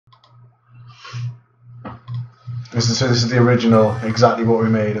This is the original, exactly what we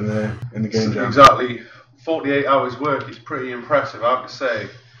made in the game jam. Exactly. 48 hours work is pretty impressive, I have to say.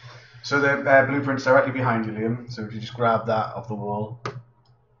 So the blueprint's directly behind you, Liam. So if you just grab that off the wall,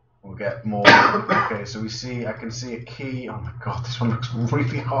 we'll get more. Okay, so I can see a key. Oh my god, this one looks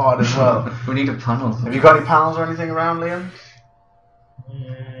really hard as well. We need a panel. Have you got any panels or anything around, Liam?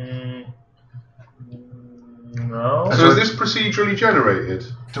 No. So is this procedurally generated?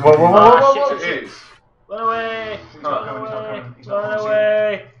 Whoa. It is. Run away! He's not coming. Run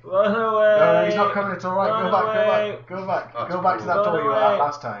away! Run away! No, he's not coming. It's all right. Go back. Go back to that door you were at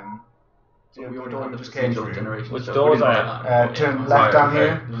last time. So we already door had you the just came procedural through. generation. Which so doors we didn't are know that. Turn left down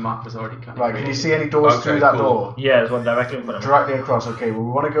here. The map was already kind of Right, can you see any doors through that door? Yeah, there's one directly in front of me. Directly across. Okay, well,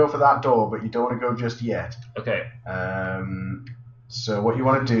 we want to go for that door, but you don't want to go just yet. Okay. So what you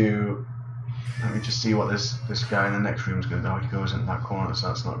want to do? Let me just see what this guy in the next room's going to do. Oh, he goes in that corner, so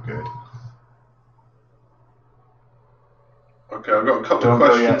that's not good. Okay, I've got a couple of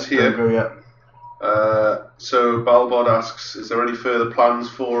questions here. Don't go yet. So Balbod asks, is there any further plans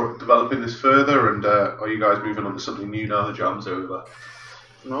for developing this further, and are you guys moving on to something new now the jam's over?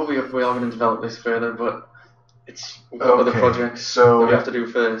 No, we are going to develop this further, but we've got other projects that we have to do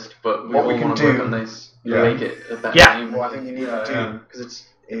first. But we all want to work on this and make it a better game. What I think you need to do because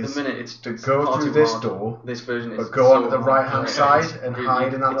at the minute it's to go through this door, this version but go onto the right hand side and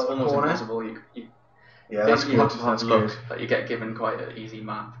hide in that little almost corner. Impossible. Yeah, that's basically, good. you have to have luck that you get given quite an easy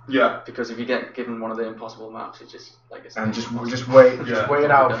map. Yeah. Because if you get given one of the impossible maps, it's just like it's. And just wait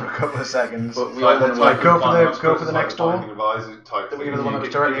it out for a couple of seconds. But we go for the next door. The one that's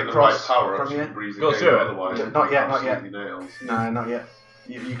directly across from you. Go through it. Not yet. No, not yet.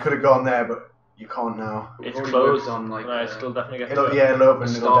 You could have gone there, but you can't now. It's closed. On like. It's still definitely get it'll open.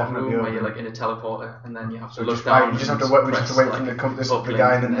 It'll definitely open. Where you're like in a teleporter, and then you have to look down. down. You just have to wait. We just have to wait for the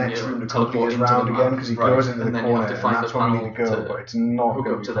guy in the next room to complete his round again, because he goes into the corner, and that's where we need to go. But it's not hook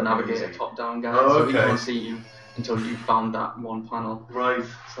up to the navigator top-down guy, so he can't see you until you found that one panel. Right.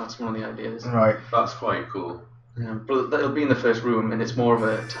 So that's one of the ideas. Right. That's quite cool. Yeah, but it'll be in the first room, and it's more of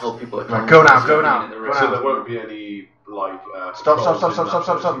a to help people. Right, go now. So there won't be any like. Stop.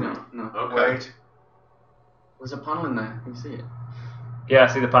 No. Okay. Wait. There's a panel in there. Can you see it? Yeah, I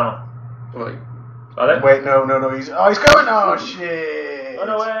see the panel. Right. Wait, no. He's going. Oh shit! Run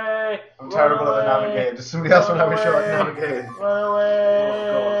away! I'm terrible at the navigator. Does somebody else want to have a shot at navigating? Run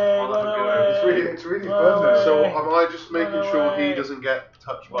away! Run away! It's really fun. So am I just making sure he doesn't get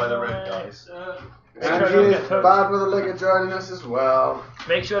touched by the red guys? Andrew is bad with a liquor joining us as well.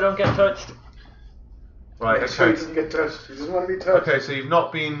 Make sure I don't get touched. Right, Make sure he okay. doesn't get touched. He doesn't want to be touched. Okay, so you've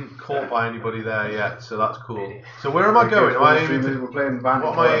not been caught by anybody there yet, so that's cool. So where am I going? Am I aiming for? We're playing Vantage.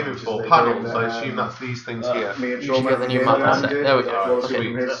 What am I aiming for? Panels. I assume that's these things here. Me and You should get the new map set. There we go.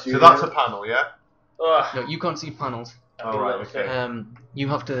 Sweet. So that's a panel, yeah? No, you can't see panels. Oh, right, okay. You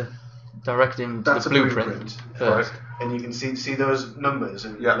have to direct him to That's the a blueprint first. And you can see those numbers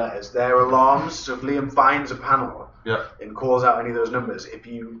and Yeah. letters. They're alarms. So if Liam finds a panel Yeah. and calls out any of those numbers, if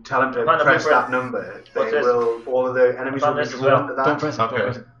you tell him to Find the press blueprint. that number, What's they this? will. All of the enemies will be this as drawn well. to that. Don't press it. Okay. Don't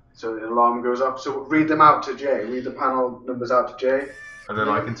press it. So the alarm goes off. So read them out to Jay. Read the panel numbers out to Jay. And then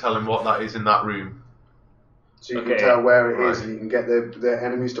I can tell him what that is in that room. So you Okay. can tell where it is, Right. and you can get the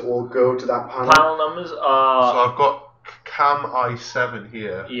enemies to all go to that panel. Panel numbers So are. I've got Cam I7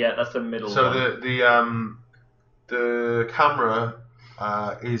 here. Yeah, that's the middle So one. the camera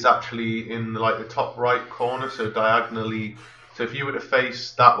is actually in like the top right corner, so diagonally. So if you were to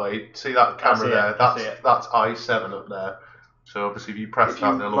face that way, see that camera there? That's I7 up there. So obviously if you press If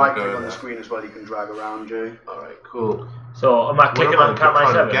that, you they'll all right go click on there. the screen as well, you can drag around, Jay. All right, cool. So am I clicking on Cam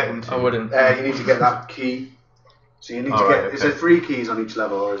I7? I wouldn't. You need to get that key. So you need to All get. right, Is it 3 keys on each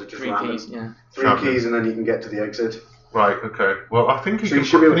level, or is it just 3 random? keys, yeah. 3 keys, and then you can get to the exit. Right, okay. Well, I think he So can. you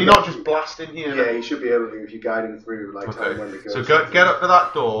should be able Can he to not get- just blast in here? Yeah, you should be able to if you guide him through, like tell him when to go. So get up to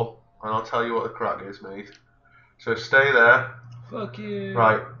that door, and I'll tell you what the crack is, mate. So stay there. Fuck you.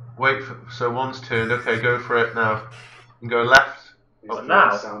 Right. Wait. So one's turned. Okay, go for it now. And go left. Oh,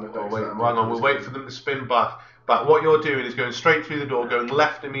 now? Oh wait, hang on. We'll wait for them to spin back. But what you're doing is going straight through the door, going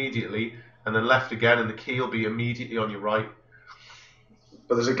left immediately, and then left again, and the key will be immediately on your right.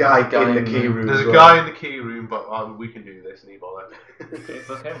 But there's a guy in the key room. There's as a well. guy in the key room, but we can do this. Need bother. Okay,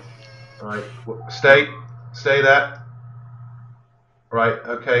 fuck him. Right. Stay there. Right.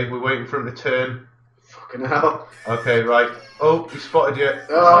 Okay. We're waiting for him to turn. Fucking hell. Okay. Right. Oh, he spotted you.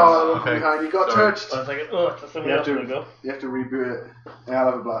 Oh, look Okay. behind. You got Sorry. touched. I was like, oh, that's somebody else gonna go. You have to reboot it. Yeah,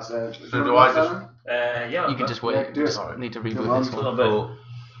 I'll have a blast there. So do I just? Yeah. You can just wait. Yeah, do it. Just need to Come reboot on. this A one. little bit. Cool.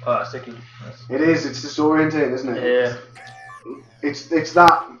 Oh, it's It is. It's disorientating, isn't it? Yeah. It's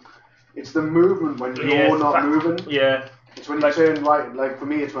that It's the movement when you're not moving. Yeah. It's when you turn right, like for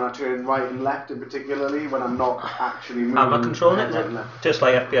me it's when I turn right and left, and particularly when I'm not actually moving. Am I controlling it? Just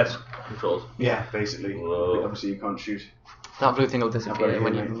like FPS controls? Yeah, basically. Whoa. Obviously you can't shoot. That blue thing will disappear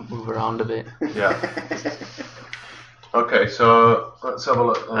when you move around a bit. Yeah. Okay, so let's have a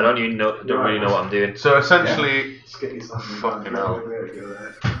look. I don't really know what I'm doing. So essentially, fucking hell.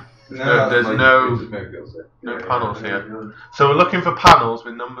 There's no panels here. So we're looking for panels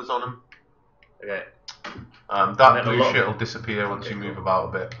with numbers on them. Okay. That blue shit will disappear once you move about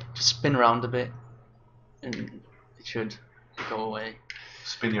a bit. Just spin around a bit, and it should go away.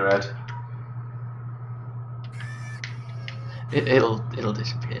 Spin your head. It'll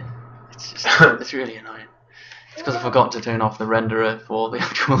disappear. It's just it's really annoying. It's because I forgot to turn off the renderer for the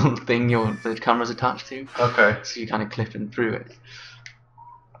actual thing the camera's attached to. Okay. So you're kind of clipping through it.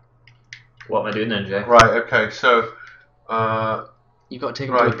 What am I doing then, Jay? Right. Okay. So. You've got to take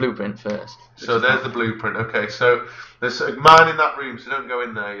them to the blueprint first. So there's the blueprint. Okay. So there's a man in that room. So don't go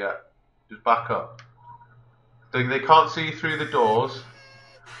in there yet. Just back up. They can't see you through the doors.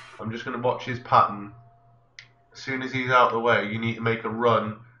 I'm just going to watch his pattern. As soon as he's out of the way, you need to make a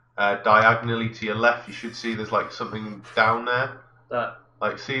run diagonally to your left. You should see there's like something down there.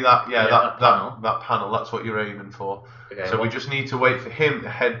 Like see that? Yeah, that panel. That's what you're aiming for. Okay, so we just need to wait for him to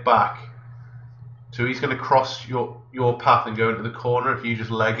head back. So he's going to cross your path and go into the corner if you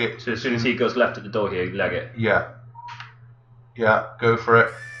just leg it. So as soon as he goes left at the door here, you leg it? Yeah. Yeah, go for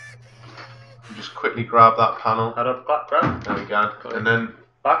it. Just quickly grab that panel. How do I grab? There we go. And then...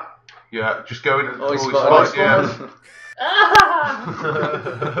 Back? Yeah, just go into the... Oh, he's spotted.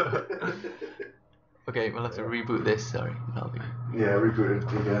 Okay, we'll have to reboot this, sorry. Yeah, reboot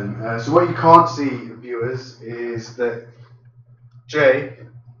it again. So what you can't see, viewers, is that Jay,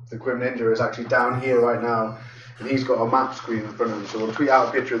 the Quim Ninja, is actually down here right now, and he's got a map screen in front of him, so we'll tweet out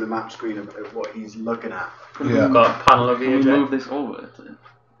a picture of the map screen of what he's looking at. Yeah. We've got a panel over here, Can we Jay? move this over to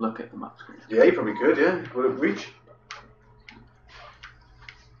look at the map screen? Yeah, you probably could, yeah. Would it reach?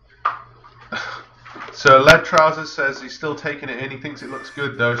 So Lead Trousers says he's still taking it in. He thinks it looks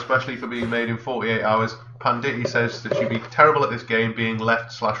good though, especially for being made in 48 hours. Panditi says that she'd be terrible at this game, being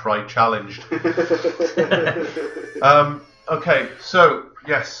left/right challenged. Okay, so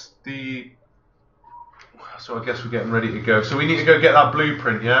yes, so I guess we're getting ready to go. So we need to go get that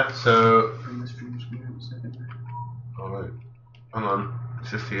blueprint, yeah? So alright. Hang on, it's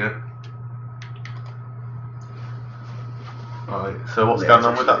just here. Alright, so what's going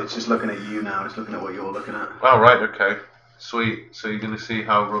on with that? It's just looking at you now, it's looking at what you're looking at. Oh, right, okay. Sweet. So you're going to see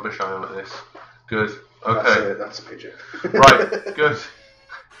how rubbish I am at this. Good. Okay. That's a picture. Right, good.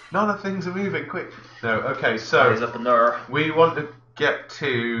 None of things are moving, quick. No, okay, so He's up in there. we want to get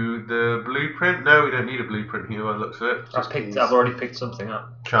to the blueprint. No, we don't need a blueprint here by the looks of it. I've already picked something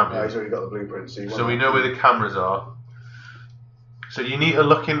up. Champion. Yeah, he's already got the blueprint. So we know where the cameras are. So you need to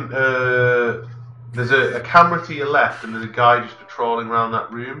look in... there's a camera to your left, and there's a guy just patrolling around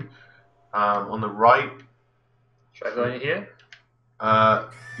that room. On the right. Should I go in here?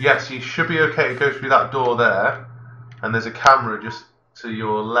 Yes, you should be okay to go through that door there. And there's a camera just to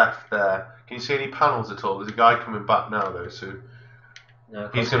your left there. Can you see any panels at all? There's a guy coming back now though, so No,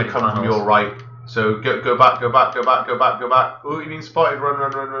 he's going to come from your right. So go back. Oh, you've been spotted.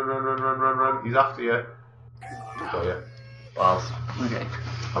 Run. He's after you. Got you. Wow. Okay.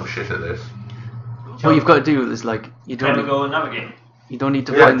 I'm shit at this. What you've got to do is like you Can we don't go and navigate? you don't need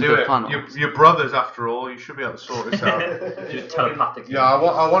to find do the it. panels. Your brothers, after all. You should be able to sort this out. Just telepathically. Yeah,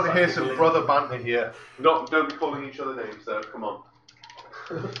 I want to hear some brother banter here. Don't be calling each other names though. Come on.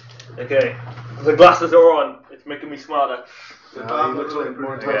 Okay. The glasses are on. It's making me smarter. He looks like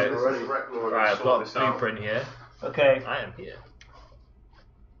more intelligent already. Right, I've got a blueprint here. Okay. I am here.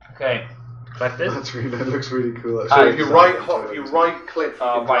 Okay. Like this? That looks really cool. So if you right click,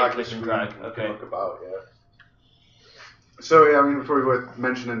 right click and drag. Okay. Look about, yeah. So yeah, I mean, probably worth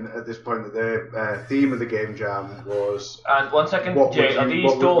mentioning at this point that the theme of the game jam was. And 1 second, Jay, are these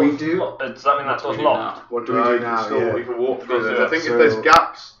what doors? would we do? Does that mean that door's locked? What do we do now? You can walk through those. those. I think if there's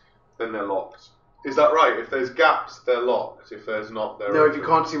gaps, then they're locked. Is that right? If there's gaps, they're locked. If there's not, they're No, open. if you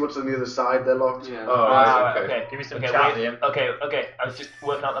can't see what's on the other side, they're locked. Yeah. Oh, right, okay. Okay, give me some chat. Okay. I was just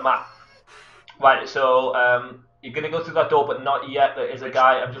working out the map. Right, so you're gonna go through that door, but not yet. There is a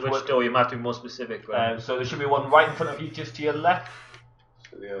guy. I'm just Which door? You might be more specific. Right? So there should be one right in front of you, just to your left.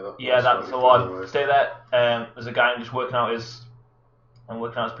 So, That's the one. Stay there. There's a guy just working out his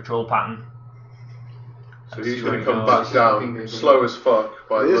patrol pattern. So he's going to come back down, slow as fuck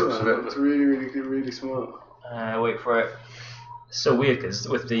by the looks of it. It's really smart. Wait for it. It's so weird because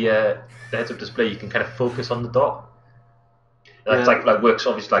with the heads-up display, you can kind of focus on the dot. It's like works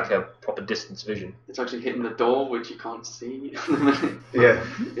obviously like a proper distance vision. It's actually hitting the door, which you can't see. Yeah.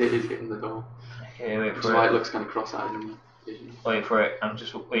 It is hitting the door. Okay, wait for That's it. why it looks kind of cross-eyed in vision. Wait for it. I'm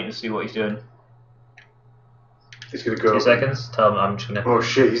just waiting to see what he's doing. He's gonna go. 2 seconds. Tell him I'm just gonna. Oh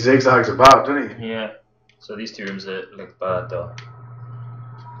shit! He zigzags about, doesn't he? Yeah. So these 2 rooms are like bad though.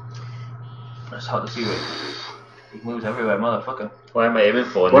 It's hard to see it. He moves everywhere, motherfucker. What am I aiming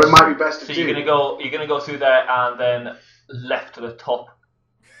for? What it might be best to So do. you're gonna go through there and then left to the top.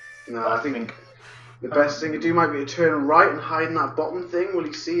 No, I think the best thing to do might be to turn right and hide in that bottom thing. Will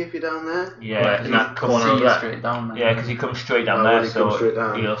he see if you're down there? Yeah, Right, in that corner over there. Straight down there. Yeah, because he comes straight down Oh, there, he so comes straight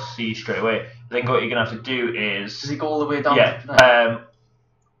down. he'll see straight away. I think what you're gonna have to do is Does he go all the way down? yeah,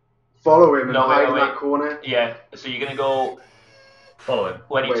 Follow him and No, hide wait, in wait. that corner. yeah. So you're gonna go Follow him.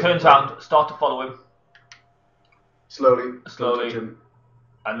 when he Wait, turns wait. around, start to follow him, Slowly. Slowly. Don't touch him.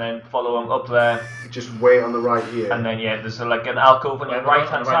 and then follow him up there, Just wait on the right here. and then yeah, there's like an alcove on your right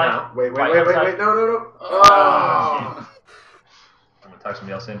hand right side. now. Wait, Right-hand side. no. Oh, Oh. I'm gonna tag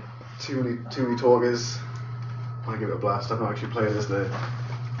somebody else in. Too many talkers. I'll give it a blast. I'm not actually playing as the.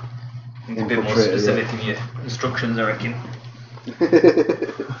 Need a bit more Infiltrator, specific in your instructions, I reckon.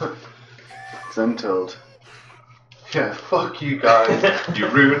 As I'm told. Yeah, fuck you guys. You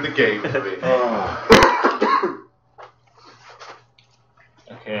ruined the game for me.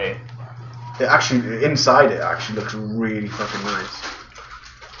 Okay. It actually, inside it actually looks really fucking nice.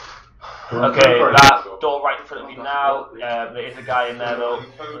 Okay, that door right in front of you now. There is a guy in there though.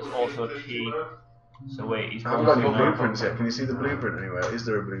 There's also a key. So wait, he's I haven't going got any through now. blueprints yet. Can you see the blueprint anywhere? Is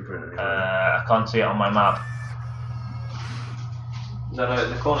there a blueprint anywhere? I can't see it on my map. Is that in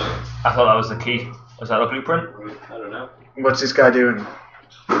the corner? I thought that was the key. Was that a blueprint? I don't know. What's this guy doing?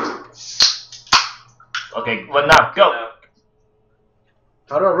 Okay, well now, go!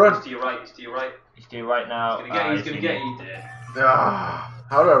 How do I run? To your right, to your right. He's doing right now. He's gonna get you. Ah,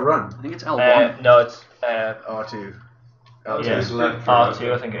 how do I run? I think it's L1. No, it's R2. L2. yeah, is left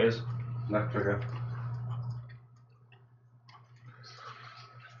R2, I think it is. Left trigger.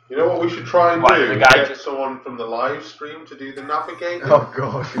 You know what we should try and Right, do? the guy Get just- someone from the live stream to do the navigating. Oh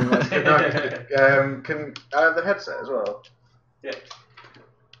god. Can I have the headset as well?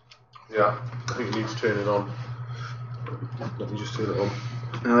 Yeah, I think you need to turn it on. Let me just turn it on.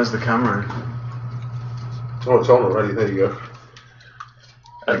 No, there's the camera. Oh, it's on already. There you go.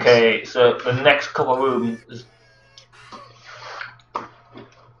 Okay, so the next couple of rooms.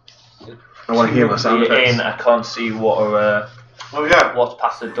 I want to hear my sound effects. I can't see what are Oh yeah. what's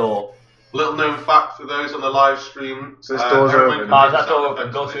past the door. Little known fact for those on the live stream. So this door's everyone open. can Oh, make that door sound open.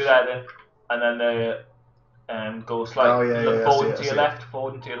 effects Go on through it. there then, and then go slightly Oh, yeah, look yeah, I forward see it, to I your see left,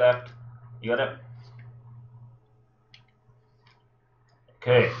 forward and to your left. You got it?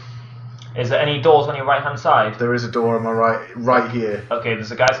 Okay. Is there any doors on your right hand side? There is a door on my right here. Okay,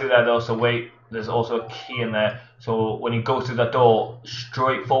 there's a guy through there though, so wait, there's also a key in there. So when you go through that door,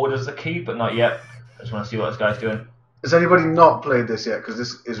 straight forward is the key, but not yet. I just want to see what this guy's doing. Has anybody not played this yet? Because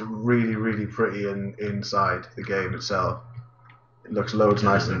this is really, really pretty inside the game itself. It looks loads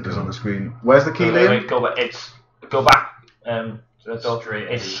nicer than it does on the screen. Where's the key, Wait, Liam? go back. Go back. To the door. Straight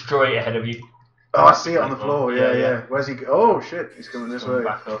It's ahead. straight ahead of you. Oh, I see it on the floor. Yeah, Yeah, yeah. yeah. Where's he? Oh shit! He's coming this way.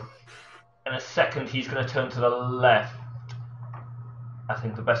 Back up. In a second, he's going to turn to the left. I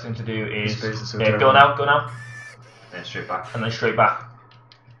think the best thing to do is Space is so go terrible. now, Then straight back. and then straight back.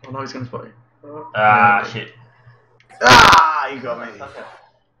 Oh no, he's going to spot you. Ah, shit. Ah, you got me.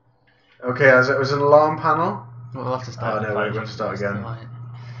 Okay, it was an alarm panel. Well, we'll have to Oh start. no, we've got to start again.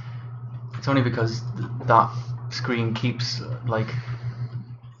 It's only because that screen keeps like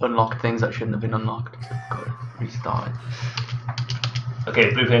unlocked things that shouldn't have been unlocked. So I've got to restart it. Okay,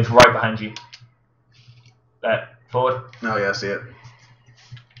 the blueprint's right behind you. There, forward. Oh yeah, I see it.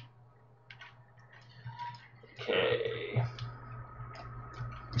 Okay.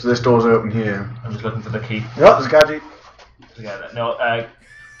 So this door's open here. I'm just looking for the key. Yep, there's a gadget. Yeah, no,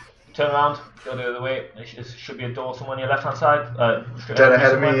 turn around, go the other way. There should be a door somewhere on your left hand side. Straight Dead ahead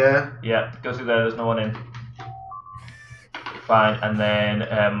ahead of me, somewhere. yeah. Yeah, go through there, there's no one in. Fine, and then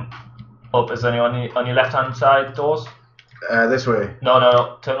up, is there anyone on your left hand side doors? This way.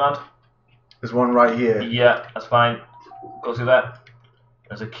 No, turn around. There's one right here. Yeah, that's fine. Go through there.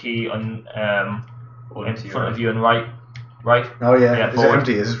 There's a key on in front of you and right. Oh yeah. Yeah, Is forward. it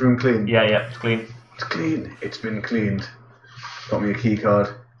empty? Is this room clean? Yeah, it's clean. It's clean. It's been cleaned. Got me a key card.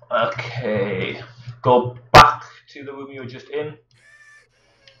 Okay, go back to the room you were just in.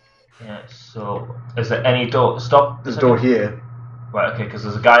 Yeah, so is there any door? Stop. There's a door here. Right, okay, because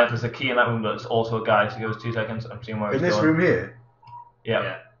there's a key in that room, but there's also a guy, so give us 2 seconds. I'm seeing where In he's this going. room here.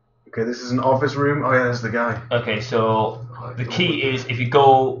 Yeah. Okay, this is an office room. Oh yeah, there's the guy. Okay, so the key is if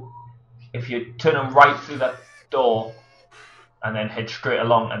you turn him right through that door, and then head straight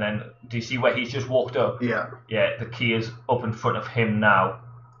along, and then do you see where he's just walked up? Yeah. Yeah, the key is up in front of him now.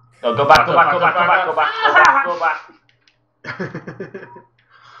 No, go back.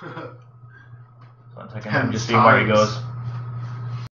 One second, I'm just seeing where he goes.